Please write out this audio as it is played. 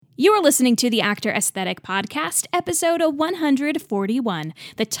You're listening to the Actor Aesthetic Podcast, episode 141,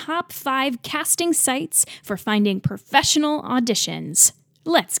 the top 5 casting sites for finding professional auditions.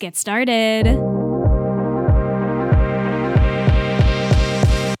 Let's get started.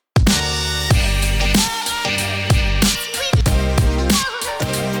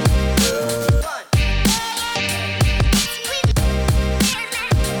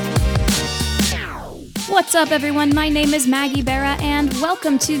 What's up, everyone? My name is Maggie Berra, and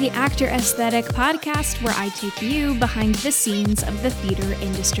welcome to the Actor Aesthetic Podcast, where I take you behind the scenes of the theater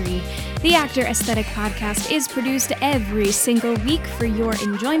industry. The Actor Aesthetic Podcast is produced every single week for your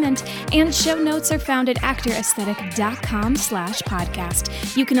enjoyment, and show notes are found at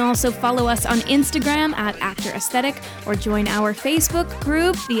actoraesthetic.com/podcast. You can also follow us on Instagram at Actor Aesthetic or join our Facebook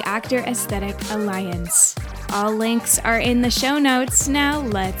group, the Actor Aesthetic Alliance. All links are in the show notes. Now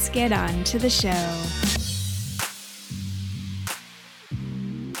let's get on to the show.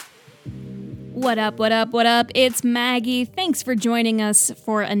 What up, what up, what up? It's Maggie. Thanks for joining us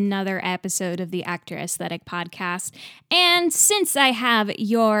for another episode of the Actor Aesthetic Podcast. And since I have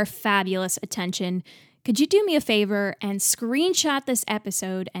your fabulous attention, could you do me a favor and screenshot this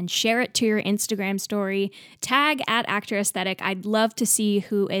episode and share it to your Instagram story? Tag at Actor Aesthetic. I'd love to see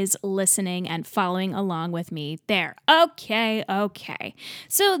who is listening and following along with me there. Okay.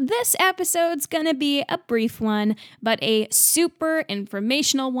 So this episode's gonna be a brief one, but a super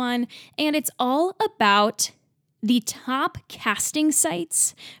informational one, and it's all about the top casting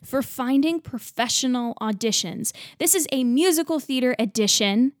sites for finding professional auditions. This is a musical theater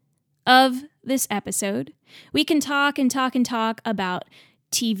edition of this episode. We can talk about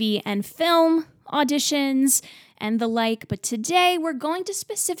TV and film auditions and the like, but today we're going to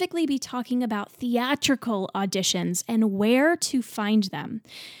specifically be talking about theatrical auditions and where to find them.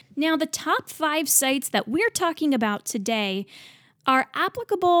 Now, the top 5 sites that we're talking about today are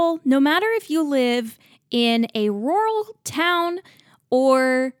applicable no matter if you live in a rural town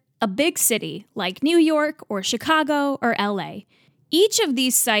or a big city like New York or Chicago or LA. Each of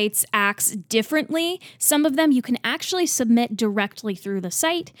these sites acts differently. Some of them you can actually submit directly through the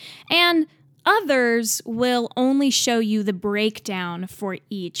site, and others will only show you the breakdown for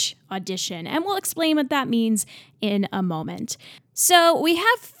each audition, and we'll explain what that means in a moment. So we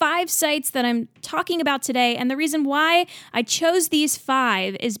have 5 sites that I'm talking about today, and the reason why I chose these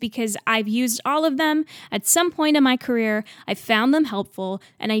 5 is because I've used all of them at some point in my career. I found them helpful,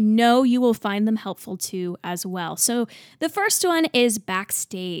 and I know you will find them helpful too as well. So the first one is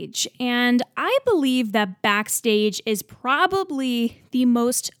Backstage, and I believe that Backstage is probably the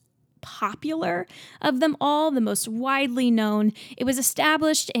most popular of them all, the most widely known. It was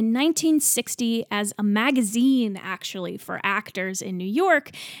established in 1960 as a magazine, actually, for actors in New York,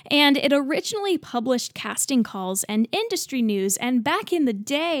 and it originally published casting calls and industry news. And back in the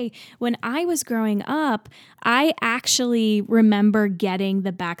day, when I was growing up, I actually remember getting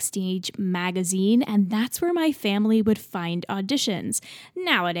the Backstage magazine, and that's where my family would find auditions.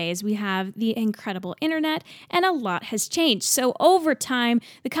 Nowadays, we have the incredible internet, and a lot has changed. So over time,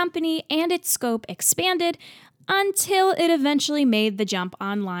 the company and its scope expanded until it eventually made the jump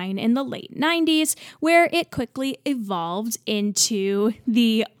online in the late 90s, where it quickly evolved into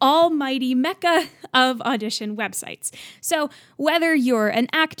the almighty mecca of audition websites. So whether you're an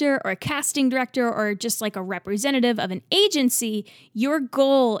actor or a casting director or just like a representative of an agency, your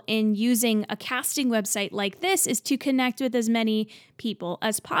goal in using a casting website like this is to connect with as many people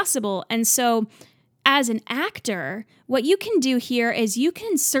as possible. And so as an actor, what you can do here is you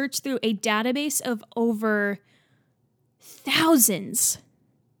can search through a database of over thousands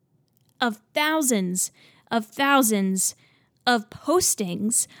of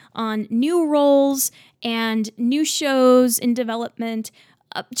postings on new roles and new shows in development,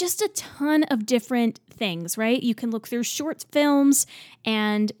 just a ton of different things, right? You can look through short films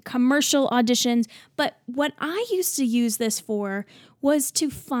and commercial auditions, but what I used to use this for was to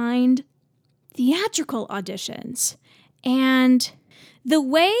find theatrical auditions. And the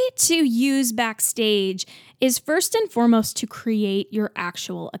way to use Backstage is first and foremost to create your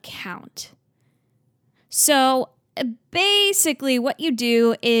actual account. So basically what you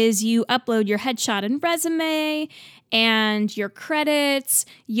do is you upload your headshot and resume and your credits,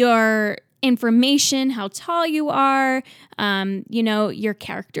 your information, how tall you are, your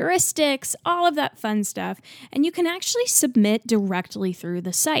characteristics, all of that fun stuff. And you can actually submit directly through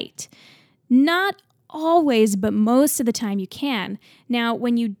the site. Not always, but most of the time you can. Now,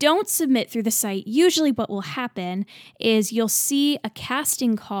 when you don't submit through the site, usually what will happen is you'll see a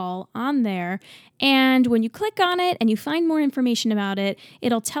casting call on there, and when you click on it and you find more information about it,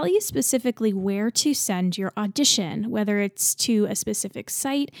 it'll tell you specifically where to send your audition, whether it's to a specific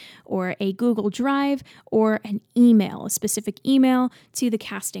site or a Google Drive or an email, a specific email to the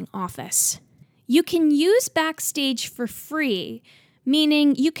casting office. You can use Backstage for free,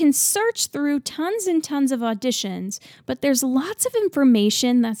 meaning you can search through tons and tons of auditions, but there's lots of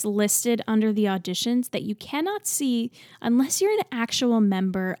information that's listed under the auditions that you cannot see unless you're an actual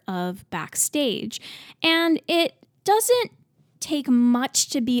member of Backstage. And it doesn't take much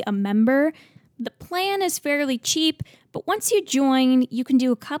to be a member. The plan is fairly cheap, but once you join, you can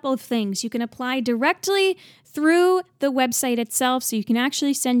do a couple of things. You can apply directly through the website itself, so you can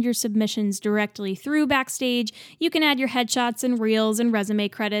actually send your submissions directly through Backstage. You can add your headshots and reels and resume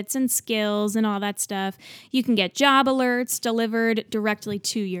credits and skills and all that stuff. You can get job alerts delivered directly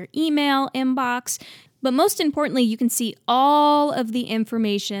to your email inbox. But most importantly, you can see all of the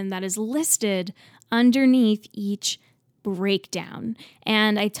information that is listed underneath each breakdown.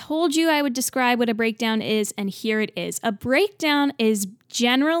 And I told you I would describe what a breakdown is, and here it is. A breakdown is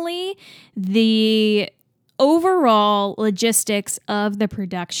generally the overall logistics of the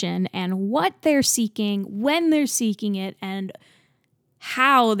production and what they're seeking, when they're seeking it, and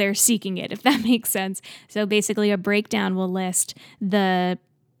how they're seeking it, if that makes sense. So basically, a breakdown will list the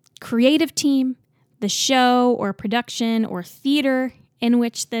creative team, the show or production or theater in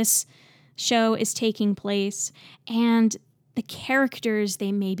which this show is taking place, and the characters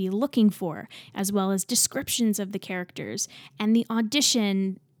they may be looking for, as well as descriptions of the characters and the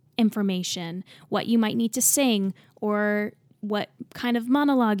audition information, what you might need to sing, or what kind of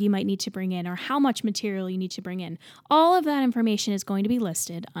monologue you might need to bring in, or how much material you need to bring in. All of that information is going to be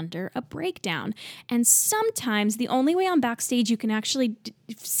listed under a breakdown. And sometimes the only way on Backstage you can actually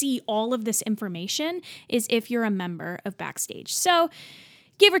see all of this information is if you're a member of Backstage. So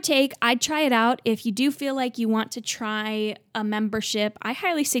give or take, I'd try it out. If you do feel like you want to try a membership, I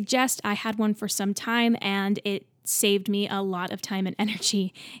highly suggest. I had one for some time, and it saved me a lot of time and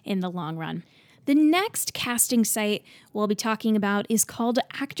energy in the long run. The next casting site we'll be talking about is called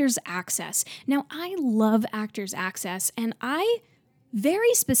Actors Access. Now, I love Actors Access, and I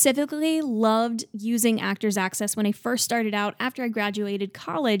very specifically loved using Actors Access when I first started out after I graduated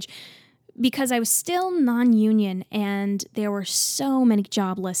college, because I was still non-union and there were so many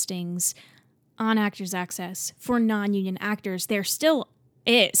job listings on Actors Access for non-union actors. There still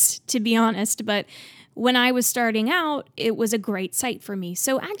is, to be honest, but when I was starting out, it was a great site for me.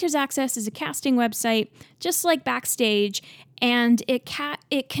 So Actors Access is a casting website, just like Backstage, and it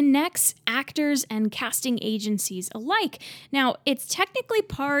connects actors and casting agencies alike. Now, it's technically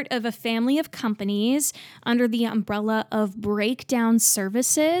part of a family of companies under the umbrella of Breakdown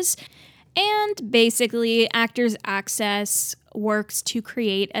Services. And basically, Actors Access works to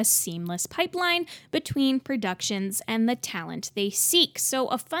create a seamless pipeline between productions and the talent they seek. So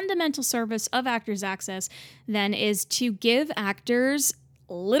a fundamental service of Actors Access then is to give actors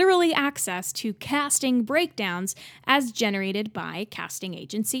literally access to casting breakdowns as generated by casting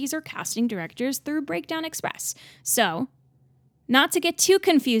agencies or casting directors through Breakdown Express. So, not to get too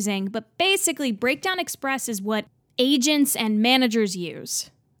confusing, but basically Breakdown Express is what agents and managers use.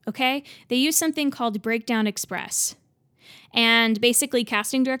 Okay? They use something called Breakdown Express. And basically,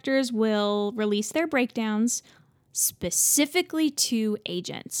 casting directors will release their breakdowns specifically to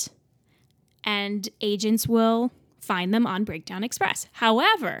agents. And agents will find them on Breakdown Express.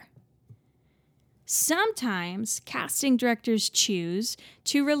 However, sometimes casting directors choose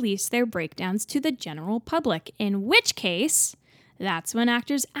to release their breakdowns to the general public, in which case, that's when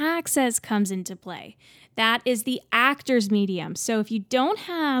Actors Access comes into play. That is the actor's medium. So if you don't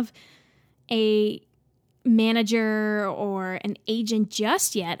have a manager or an agent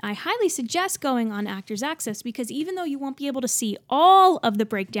just yet, I highly suggest going on Actors Access, because even though you won't be able to see all of the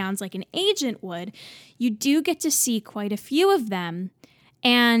breakdowns like an agent would, you do get to see quite a few of them.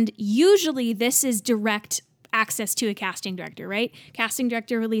 And usually this is direct access to a casting director, right? Casting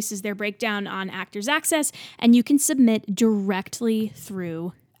director releases their breakdown on Actors Access, and you can submit directly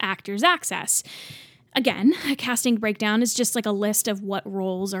through Actors Access. Again, a casting breakdown is just like a list of what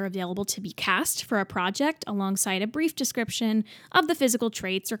roles are available to be cast for a project, alongside a brief description of the physical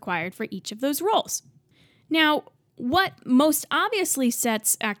traits required for each of those roles. Now, what most obviously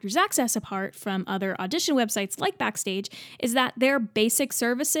sets Actors Access apart from other audition websites like Backstage is that their basic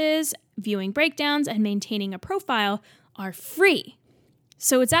services, viewing breakdowns and maintaining a profile, are free.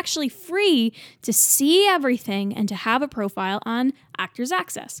 So it's actually free to see everything and to have a profile on Actors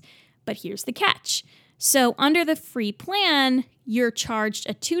Access. But here's the catch. So under the free plan, you're charged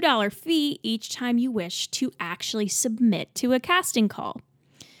a $2 fee each time you wish to actually submit to a casting call.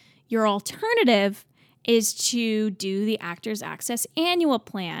 Your alternative is to do the Actors Access annual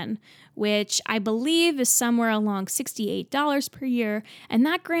plan, which I believe is somewhere along $68 per year, and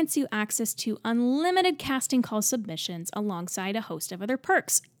that grants you access to unlimited casting call submissions alongside a host of other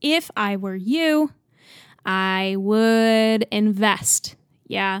perks. If I were you, I would invest.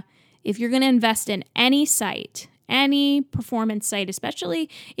 Yeah, if you're going to invest in any site, any performance site, especially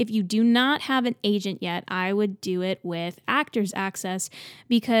if you do not have an agent yet, I would do it with Actors Access,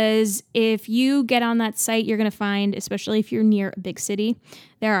 because if you get on that site, you're going to find, especially if you're near a big city,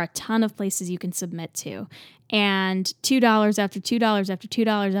 there are a ton of places you can submit to. And $2 after $2 after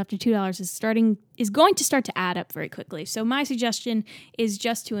 $2 after $2 is going to start to add up very quickly. So my suggestion is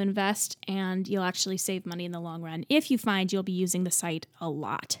just to invest, and you'll actually save money in the long run if you find you'll be using the site a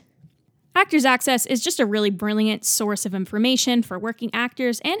lot. Actors Access is just a really brilliant source of information for working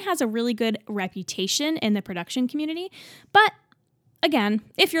actors and has a really good reputation in the production community. But again,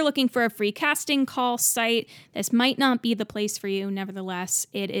 if you're looking for a free casting call site, this might not be the place for you. Nevertheless,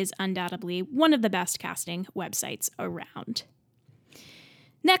 it is undoubtedly one of the best casting websites around.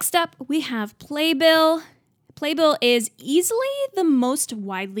 Next up, we have Playbill. Playbill is easily the most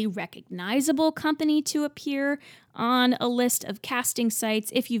widely recognizable company to appear on a list of casting sites.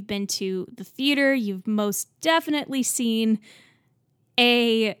 If you've been to the theater, you've most definitely seen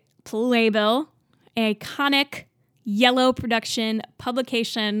a Playbill, an iconic yellow production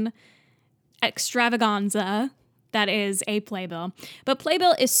publication extravaganza that is a Playbill. But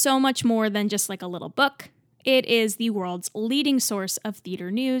Playbill is so much more than just like a little book. It is the world's leading source of theater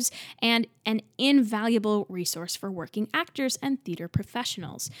news and an invaluable resource for working actors and theater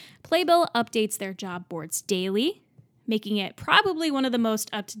professionals. Playbill updates their job boards daily, making it probably one of the most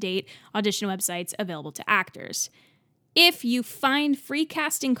up-to-date audition websites available to actors. If you find free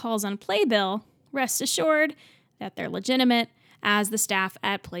casting calls on Playbill, rest assured that they're legitimate, as the staff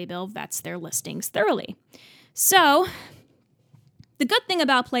at Playbill vets their listings thoroughly. So, the good thing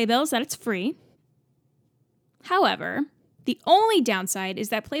about Playbill is that it's free. However, the only downside is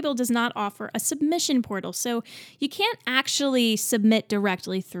that Playbill does not offer a submission portal, so you can't actually submit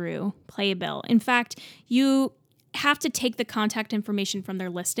directly through Playbill. In fact, you have to take the contact information from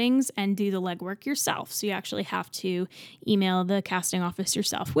their listings and do the legwork yourself. So you actually have to email the casting office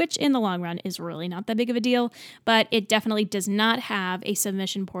yourself, which in the long run is really not that big of a deal, but it definitely does not have a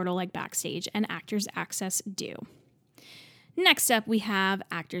submission portal like Backstage and Actors Access do. Next up, we have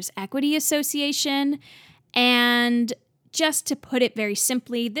Actors Equity Association. And just to put it very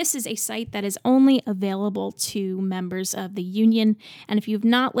simply, this is a site that is only available to members of the union. And if you've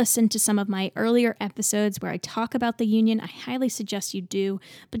not listened to some of my earlier episodes where I talk about the union, I highly suggest you do.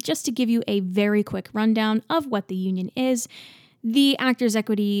 But just to give you a very quick rundown of what the union is, the Actors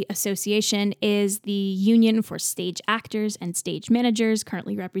Equity Association is the union for stage actors and stage managers,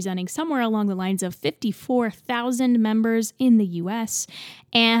 currently representing somewhere along the lines of 54,000 members in the U.S.,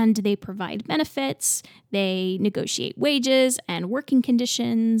 and they provide benefits, they negotiate wages and working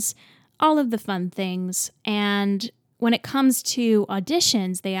conditions, all of the fun things. And when it comes to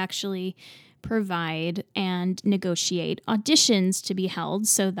auditions, they actually provide and negotiate auditions to be held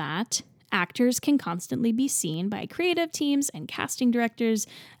so that actors can constantly be seen by creative teams and casting directors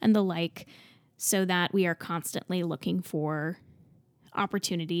and the like, so that we are constantly looking for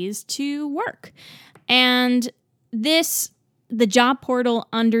opportunities to work. And the job portal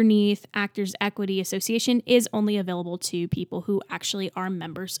underneath Actors Equity Association is only available to people who actually are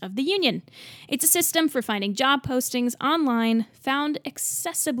members of the union. It's a system for finding job postings online, found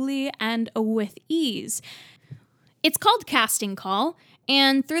accessibly and with ease. It's called Casting Call,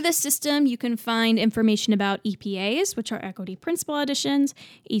 and through this system, you can find information about EPAs, which are equity principal auditions,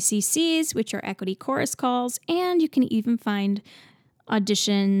 ECCs, which are equity chorus calls, and you can even find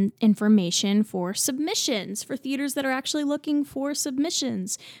audition information for submissions for theaters that are actually looking for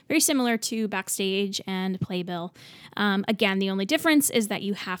submissions. Very similar to Backstage and Playbill. Again, the only difference is that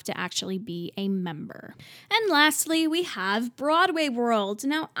you have to actually be a member. And lastly, we have Broadway World.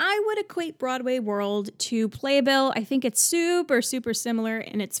 Now, I would equate Broadway World to Playbill. I think it's super, super similar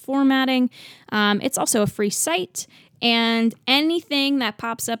in its formatting. It's also a free site. And anything that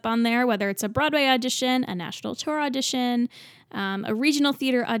pops up on there, whether it's a Broadway audition, a national tour audition, a regional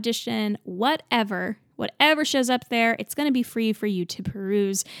theater audition, whatever shows up there, it's going to be free for you to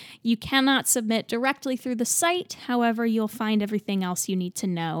peruse. You cannot submit directly through the site. However, you'll find everything else you need to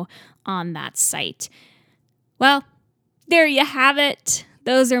know on that site. Well, there you have it.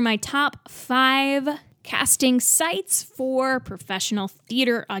 Those are my top 5 casting sites for professional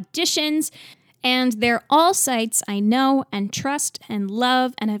theater auditions. And they're all sites I know and trust and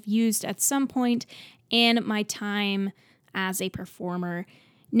love and have used at some point in my time as a performer.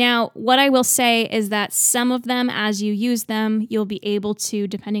 Now, what I will say is that some of them, as you use them, you'll be able to,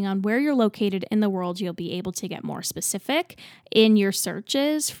 depending on where you're located in the world, you'll be able to get more specific in your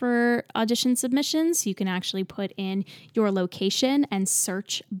searches for audition submissions. You can actually put in your location and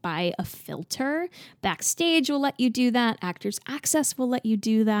search by a filter. Backstage will let you do that. Actors Access will let you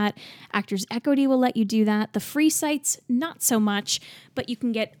do that. Actors Equity will let you do that. The free sites, not so much, but you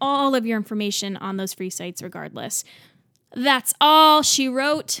can get all of your information on those free sites regardless. That's all she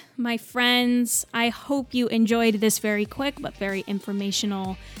wrote, my friends. I hope you enjoyed this very quick but very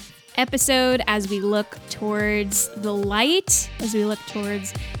informational episode as we look towards the light, as we look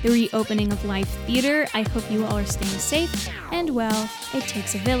towards the reopening of live theater. I hope you all are staying safe and well. It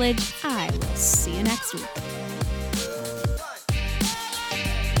takes a village. I will see you next week.